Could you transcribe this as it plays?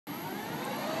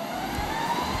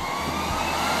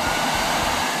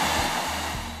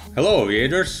Hello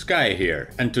aviators, Sky here,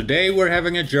 and today we're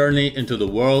having a journey into the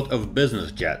world of business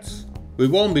jets. We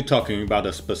won't be talking about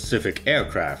a specific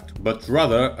aircraft, but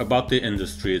rather about the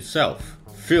industry itself,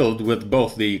 filled with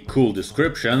both the cool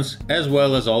descriptions as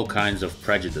well as all kinds of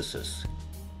prejudices.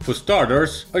 For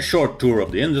starters, a short tour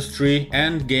of the industry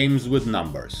and games with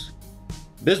numbers.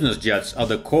 Business jets are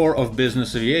the core of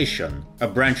business aviation, a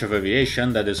branch of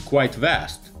aviation that is quite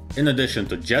vast. In addition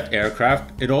to jet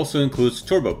aircraft, it also includes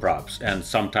turboprops and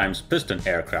sometimes piston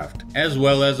aircraft, as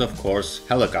well as, of course,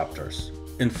 helicopters.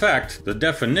 In fact, the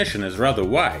definition is rather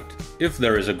wide. If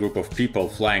there is a group of people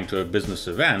flying to a business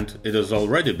event, it is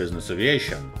already business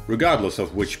aviation, regardless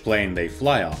of which plane they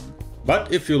fly on.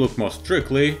 But if you look more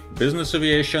strictly, business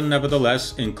aviation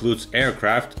nevertheless includes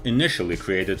aircraft initially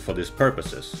created for these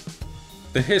purposes.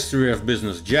 The history of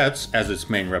business jets, as its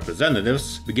main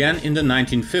representatives, began in the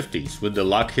 1950s with the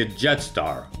Lockheed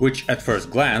Jetstar, which at first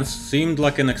glance seemed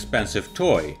like an expensive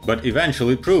toy, but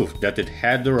eventually proved that it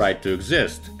had the right to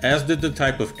exist, as did the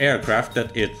type of aircraft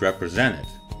that it represented.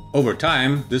 Over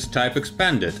time, this type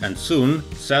expanded, and soon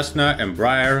Cessna,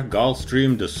 Embraer,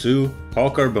 Gulfstream, Dassault,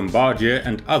 Hawker, Bombardier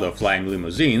and other flying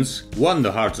limousines won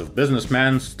the hearts of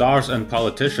businessmen, stars and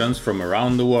politicians from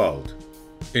around the world.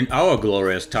 In our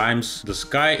glorious times, the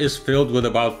sky is filled with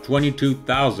about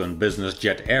 22,000 business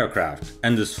jet aircraft,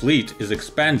 and this fleet is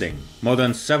expanding. More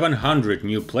than 700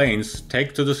 new planes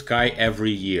take to the sky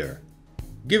every year.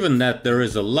 Given that there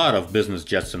is a lot of business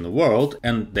jets in the world,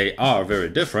 and they are very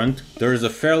different, there is a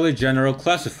fairly general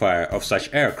classifier of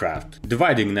such aircraft,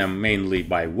 dividing them mainly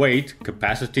by weight,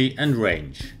 capacity and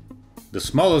range. The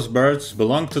smallest birds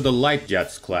belong to the light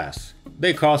jets class.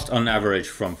 They cost on average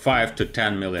from $5 to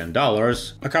 $10 million,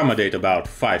 accommodate about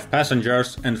 5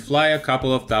 passengers and fly a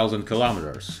couple of thousand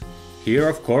kilometers. Here,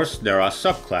 of course, there are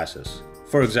subclasses.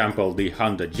 For example, the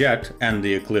Honda Jet and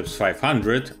the Eclipse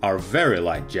 500 are very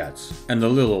light jets, and the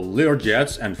little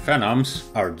Learjets and Phenoms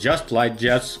are just light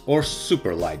jets or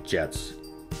super light jets.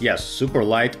 Yes, super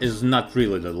light is not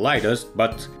really the lightest,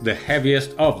 but the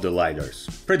heaviest of the lighters.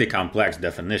 Pretty complex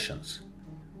definitions.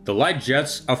 The light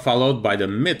jets are followed by the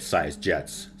mid-sized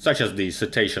jets, such as the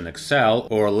Citation XL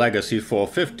or Legacy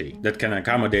 450, that can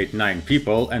accommodate 9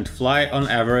 people and fly on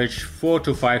average 4,000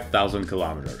 to 5,000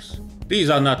 kilometers. These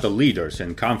are not the leaders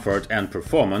in comfort and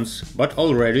performance, but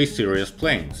already serious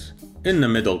planes. In the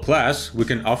middle class, we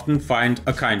can often find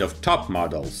a kind of top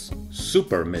models,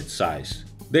 super mid-size.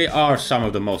 They are some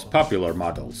of the most popular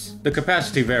models. The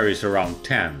capacity varies around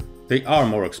 10. They are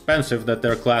more expensive than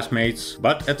their classmates,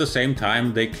 but at the same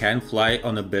time they can fly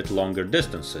on a bit longer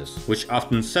distances, which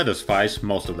often satisfies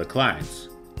most of the clients.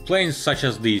 Planes such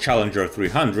as the Challenger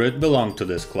 300 belong to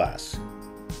this class.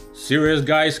 Serious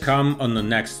guys come on the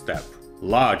next step.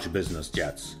 Large business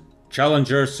jets.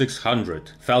 Challenger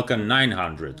 600, Falcon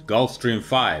 900, Gulfstream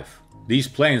 5. These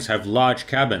planes have large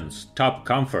cabins, top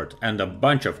comfort and a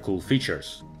bunch of cool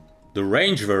features. The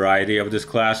range variety of this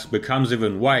class becomes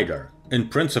even wider. In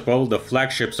principle, the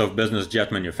flagships of business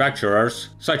jet manufacturers,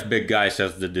 such big guys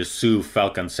as the Dassault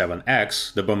Falcon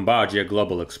 7X, the Bombardier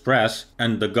Global Express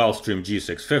and the Gulfstream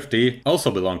G650 also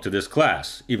belong to this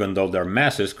class, even though their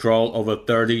masses crawl over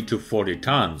 30 to 40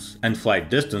 tons, and flight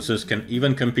distances can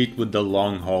even compete with the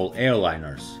long-haul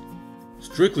airliners.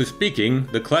 Strictly speaking,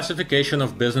 the classification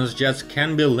of business jets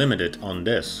can be limited on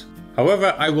this.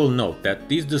 However, I will note that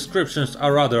these descriptions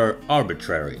are rather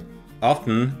arbitrary.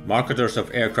 Often, marketers of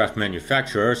aircraft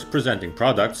manufacturers presenting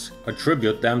products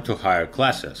attribute them to higher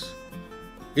classes.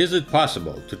 Is it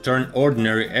possible to turn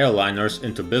ordinary airliners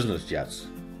into business jets?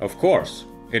 Of course,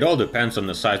 it all depends on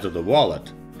the size of the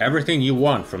wallet. Everything you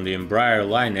want from the Embraer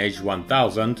Lineage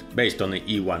 1000 based on the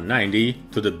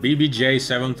E190 to the BBJ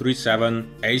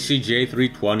 737, ACJ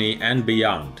 320 and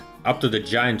beyond, up to the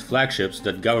giant flagships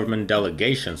that government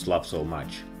delegations love so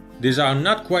much. These are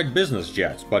not quite business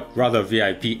jets, but rather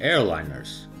VIP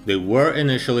airliners. They were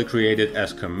initially created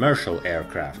as commercial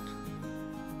aircraft.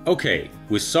 Okay,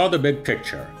 we saw the big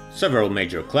picture. Several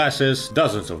major classes,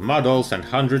 dozens of models and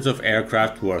hundreds of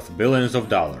aircraft worth billions of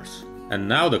dollars. And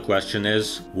now the question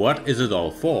is, what is it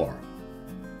all for?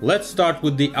 Let's start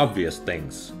with the obvious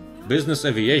things. Business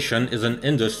aviation is an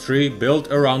industry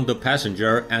built around the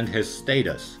passenger and his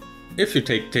status. If you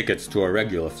take tickets to a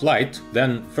regular flight,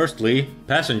 then firstly,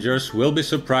 passengers will be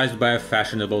surprised by a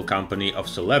fashionable company of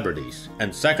celebrities,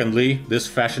 and secondly, this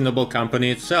fashionable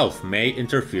company itself may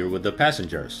interfere with the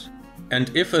passengers.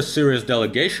 And if a serious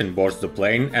delegation boards the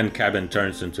plane and cabin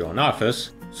turns into an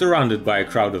office, surrounded by a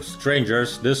crowd of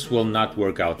strangers, this will not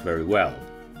work out very well.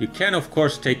 You can of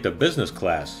course take the business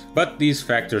class, but these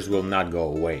factors will not go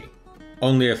away.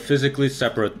 Only a physically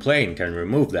separate plane can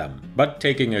remove them, but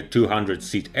taking a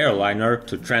 200-seat airliner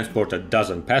to transport a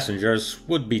dozen passengers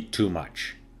would be too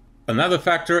much. Another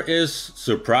factor is,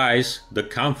 surprise, the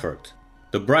comfort.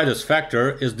 The brightest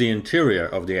factor is the interior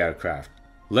of the aircraft.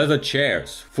 Leather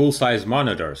chairs, full-size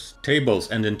monitors, tables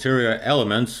and interior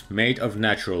elements made of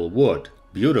natural wood.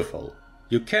 Beautiful.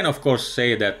 You can of course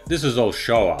say that this is all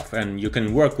show-off and you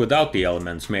can work without the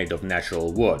elements made of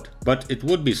natural wood, but it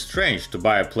would be strange to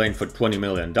buy a plane for $20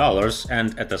 million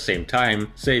and at the same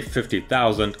time save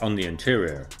 $50,000 on the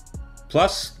interior.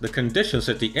 Plus, the conditions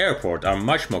at the airport are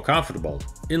much more comfortable.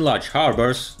 In large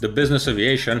harbors, the business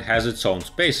aviation has its own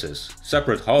spaces,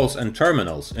 separate halls and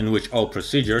terminals in which all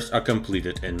procedures are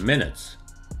completed in minutes.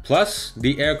 Plus,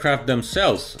 the aircraft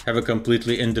themselves have a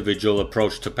completely individual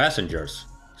approach to passengers.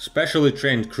 Specially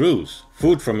trained crews,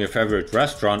 food from your favorite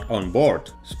restaurant on board,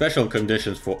 special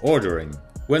conditions for ordering.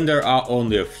 When there are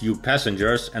only a few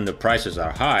passengers and the prices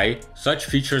are high, such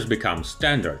features become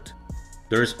standard.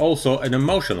 There is also an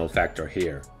emotional factor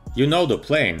here. You know the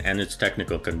plane and its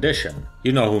technical condition.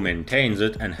 You know who maintains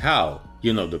it and how.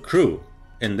 You know the crew.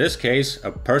 In this case,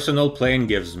 a personal plane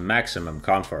gives maximum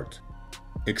comfort.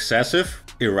 Excessive?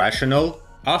 Irrational?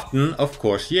 Often, of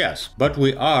course, yes, but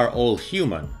we are all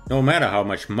human, no matter how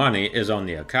much money is on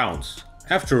the accounts.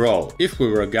 After all, if we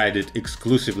were guided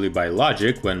exclusively by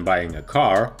logic when buying a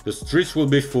car, the streets would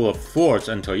be full of Fords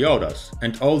and Toyotas,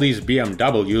 and all these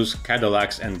BMWs,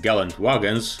 Cadillacs and Galant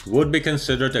wagons would be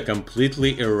considered a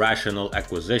completely irrational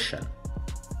acquisition.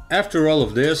 After all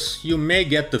of this, you may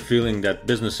get the feeling that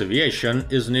business aviation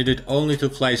is needed only to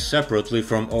fly separately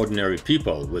from ordinary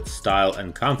people with style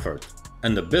and comfort.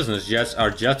 And the business jets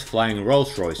are just flying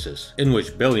Rolls-Royces, in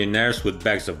which billionaires with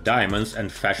bags of diamonds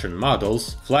and fashion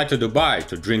models fly to Dubai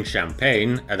to drink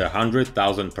champagne at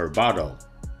 $100,000 per bottle.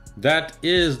 That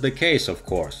is the case, of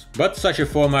course, but such a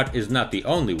format is not the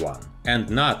only one, and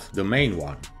not the main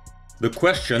one. The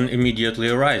question immediately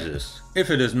arises,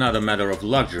 if it is not a matter of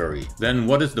luxury, then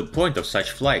what is the point of such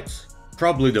flights?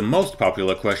 Probably the most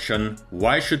popular question,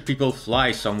 why should people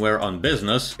fly somewhere on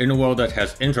business in a world that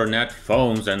has internet,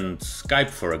 phones and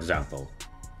Skype, for example?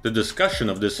 The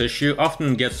discussion of this issue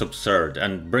often gets absurd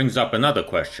and brings up another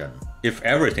question. If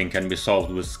everything can be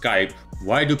solved with Skype,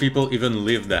 why do people even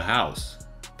leave the house?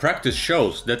 Practice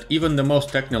shows that even the most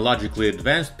technologically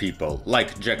advanced people,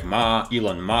 like Jack Ma,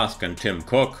 Elon Musk and Tim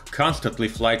Cook, constantly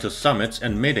fly to summits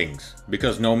and meetings,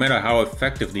 because no matter how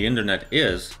effective the internet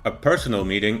is, a personal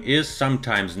meeting is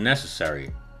sometimes necessary.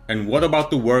 And what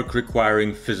about the work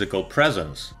requiring physical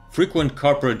presence? Frequent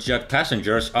corporate jet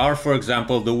passengers are, for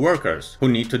example, the workers who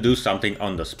need to do something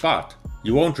on the spot.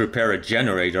 You won't repair a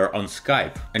generator on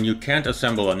Skype, and you can't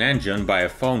assemble an engine by a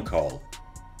phone call.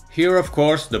 Here, of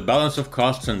course, the balance of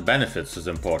costs and benefits is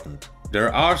important.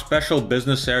 There are special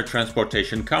business air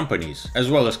transportation companies, as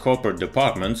well as corporate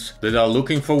departments, that are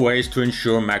looking for ways to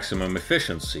ensure maximum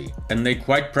efficiency, and they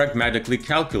quite pragmatically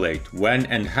calculate when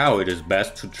and how it is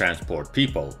best to transport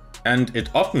people. And it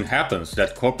often happens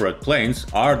that corporate planes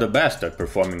are the best at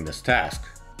performing this task.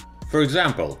 For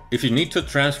example, if you need to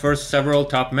transfer several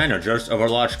top managers of a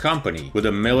large company with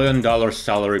 $1 million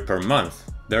salary per month,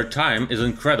 their time is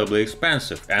incredibly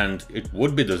expensive, and it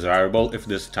would be desirable if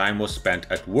this time was spent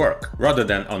at work, rather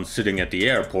than on sitting at the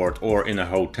airport or in a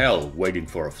hotel waiting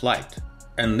for a flight.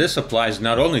 And this applies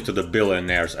not only to the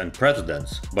billionaires and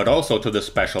presidents, but also to the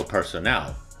special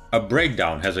personnel. A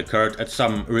breakdown has occurred at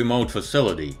some remote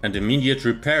facility, and immediate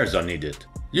repairs are needed.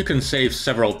 You can save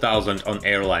several thousand on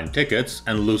airline tickets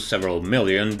and lose several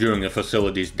million during a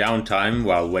facility's downtime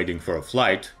while waiting for a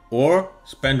flight, or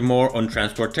spend more on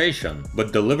transportation,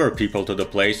 but deliver people to the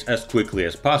place as quickly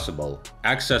as possible.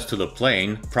 Access to the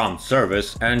plane, prompt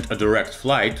service, and a direct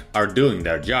flight are doing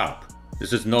their job.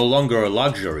 This is no longer a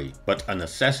luxury, but a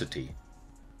necessity.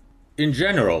 In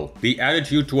general, the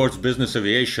attitude towards business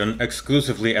aviation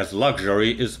exclusively as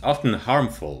luxury is often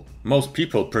harmful. Most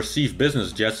people perceive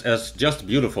business jets as just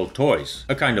beautiful toys,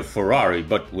 a kind of Ferrari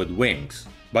but with wings.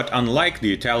 But unlike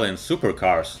the Italian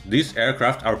supercars, these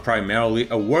aircraft are primarily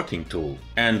a working tool,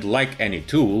 and like any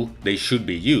tool, they should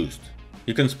be used.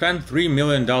 You can spend $3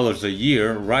 million a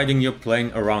year riding your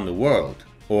plane around the world,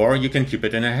 or you can keep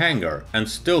it in a hangar and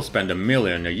still spend $1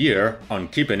 million a year on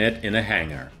keeping it in a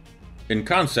hangar. In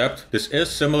concept, this is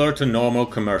similar to normal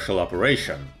commercial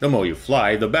operation. The more you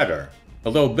fly, the better.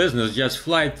 Although business jets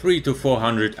fly 300 to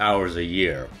 400 hours a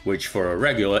year, which for a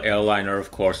regular airliner of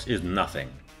course is nothing.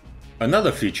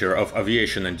 Another feature of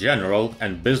aviation in general,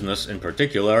 and business in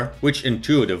particular, which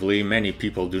intuitively many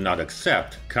people do not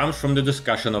accept, comes from the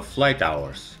discussion of flight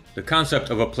hours. The concept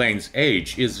of a plane's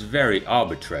age is very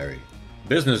arbitrary.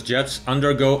 Business jets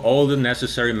undergo all the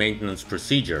necessary maintenance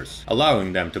procedures,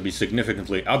 allowing them to be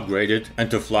significantly upgraded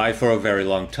and to fly for a very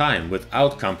long time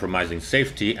without compromising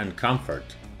safety and comfort.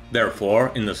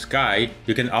 Therefore, in the sky,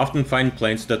 you can often find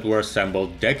planes that were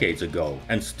assembled decades ago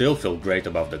and still feel great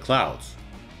above the clouds.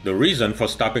 The reason for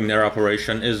stopping their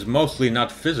operation is mostly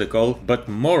not physical, but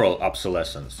moral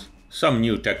obsolescence. Some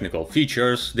new technical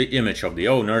features, the image of the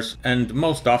owners, and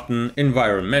most often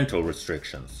environmental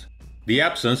restrictions. The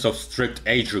absence of strict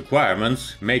age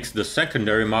requirements makes the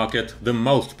secondary market the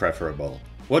most preferable.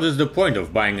 What is the point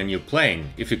of buying a new plane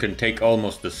if you can take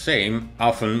almost the same,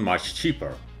 often much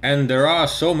cheaper? And there are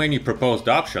so many proposed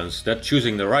options that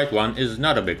choosing the right one is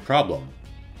not a big problem.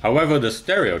 However, the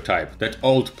stereotype that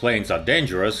old planes are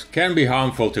dangerous can be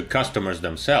harmful to customers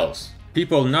themselves.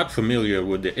 People not familiar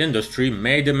with the industry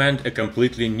may demand a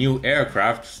completely new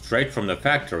aircraft straight from the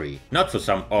factory, not for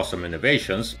some awesome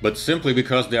innovations, but simply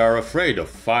because they are afraid of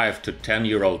 5 to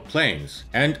 10-year-old planes,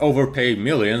 and overpay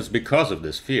millions because of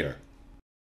this fear.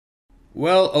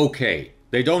 Well, okay,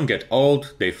 they don't get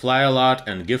old, they fly a lot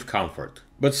and give comfort.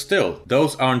 But still,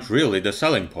 those aren't really the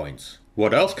selling points.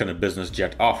 What else can a business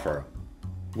jet offer?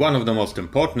 One of the most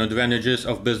important advantages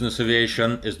of business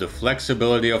aviation is the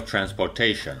flexibility of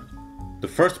transportation. The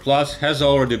first plus has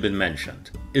already been mentioned: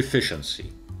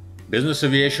 efficiency. Business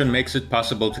aviation makes it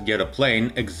possible to get a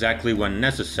plane exactly when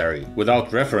necessary, without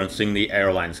referencing the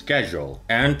airline schedule,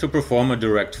 and to perform a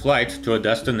direct flight to a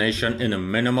destination in a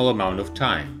minimal amount of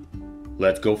time.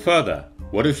 Let's go further.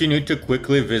 What if you need to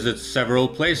quickly visit several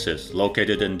places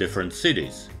located in different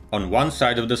cities? On one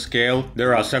side of the scale,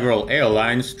 there are several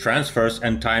airlines, transfers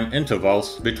and time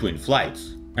intervals between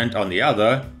flights. And on the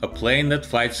other, a plane that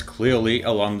flies clearly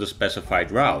along the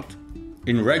specified route.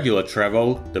 In regular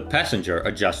travel, the passenger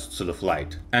adjusts to the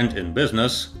flight, and in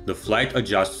business, the flight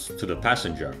adjusts to the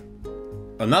passenger.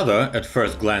 Another, at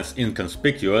first glance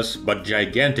inconspicuous but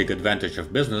gigantic advantage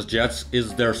of business jets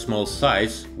is their small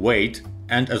size, weight,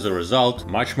 and as a result,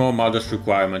 much more modest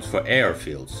requirements for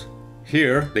airfields.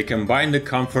 Here, they combine the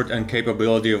comfort and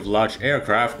capability of large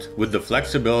aircraft with the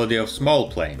flexibility of small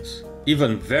planes.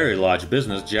 Even very large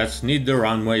business jets need the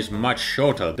runways much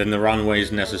shorter than the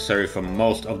runways necessary for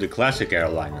most of the classic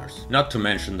airliners, not to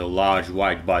mention the large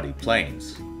wide-body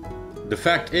planes. The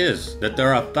fact is that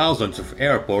there are thousands of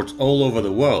airports all over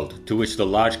the world to which the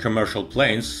large commercial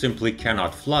planes simply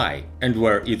cannot fly, and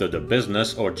where either the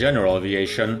business or general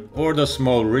aviation or the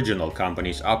small regional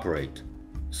companies operate.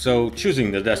 So,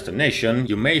 choosing the destination,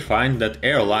 you may find that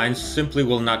airlines simply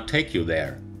will not take you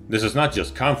there. This is not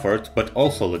just comfort, but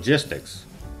also logistics.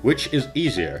 Which is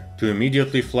easier, to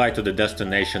immediately fly to the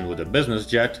destination with a business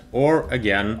jet, or,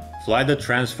 again, fly the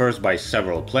transfers by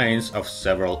several planes of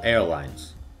several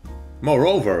airlines?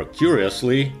 Moreover,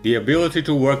 curiously, the ability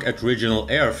to work at regional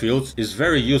airfields is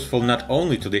very useful not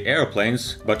only to the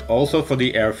airplanes, but also for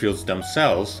the airfields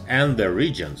themselves and their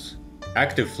regions.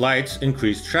 Active flights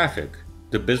increase traffic.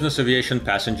 The business aviation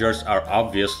passengers are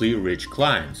obviously rich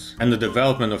clients, and the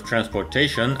development of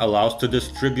transportation allows to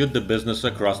distribute the business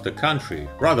across the country,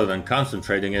 rather than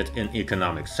concentrating it in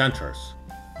economic centers.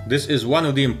 This is one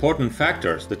of the important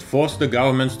factors that force the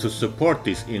governments to support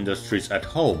these industries at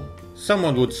home.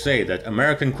 Someone would say that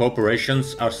American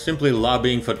corporations are simply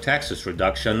lobbying for taxes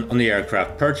reduction on the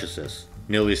aircraft purchases.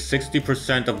 Nearly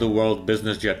 60% of the world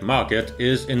business jet market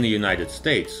is in the United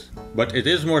States. But it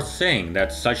is worth saying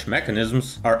that such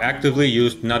mechanisms are actively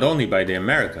used not only by the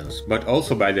Americans, but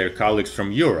also by their colleagues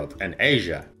from Europe and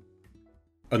Asia.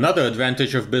 Another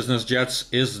advantage of business jets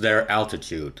is their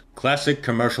altitude. Classic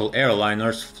commercial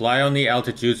airliners fly on the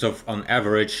altitudes of, on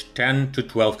average, 10 to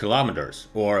 12 kilometers,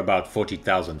 or about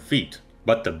 40,000 feet.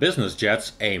 But the business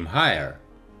jets aim higher.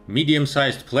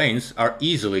 Medium-sized planes are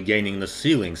easily gaining the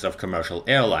ceilings of commercial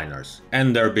airliners,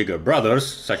 and their bigger brothers,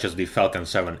 such as the Falcon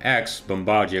 7X,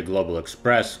 Bombardier Global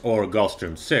Express or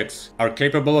Gulfstream 6, are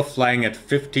capable of flying at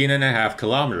 15.5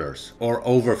 kilometers, or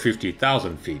over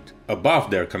 50,000 feet, above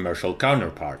their commercial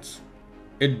counterparts.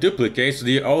 It duplicates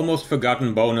the almost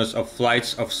forgotten bonus of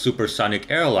flights of supersonic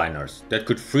airliners that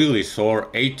could freely soar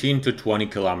 18 to 20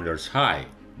 kilometers high.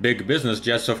 Big business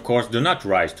jets of course do not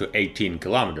rise to 18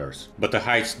 kilometers, but the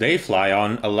heights they fly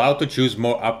on allow to choose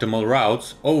more optimal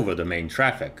routes over the main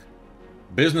traffic.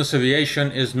 Business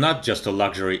aviation is not just a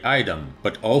luxury item,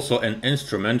 but also an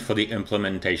instrument for the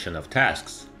implementation of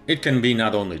tasks. It can be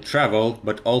not only travel,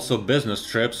 but also business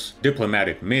trips,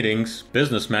 diplomatic meetings,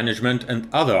 business management and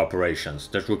other operations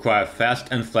that require fast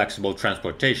and flexible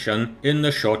transportation in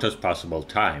the shortest possible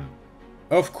time.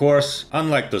 Of course,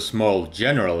 unlike the small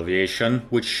general aviation,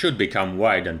 which should become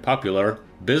wide and popular,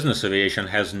 business aviation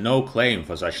has no claim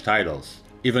for such titles.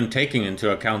 Even taking into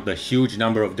account the huge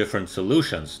number of different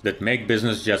solutions that make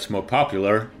business jets more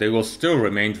popular, they will still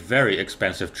remain very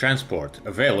expensive transport,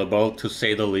 available, to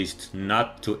say the least,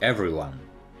 not to everyone.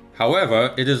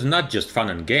 However, it is not just fun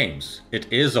and games. It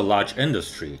is a large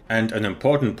industry and an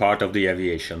important part of the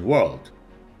aviation world.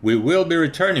 We will be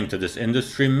returning to this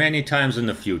industry many times in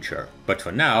the future, but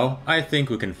for now, I think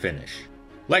we can finish.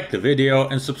 Like the video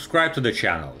and subscribe to the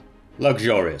channel.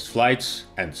 Luxurious flights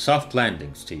and soft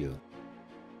landings to you.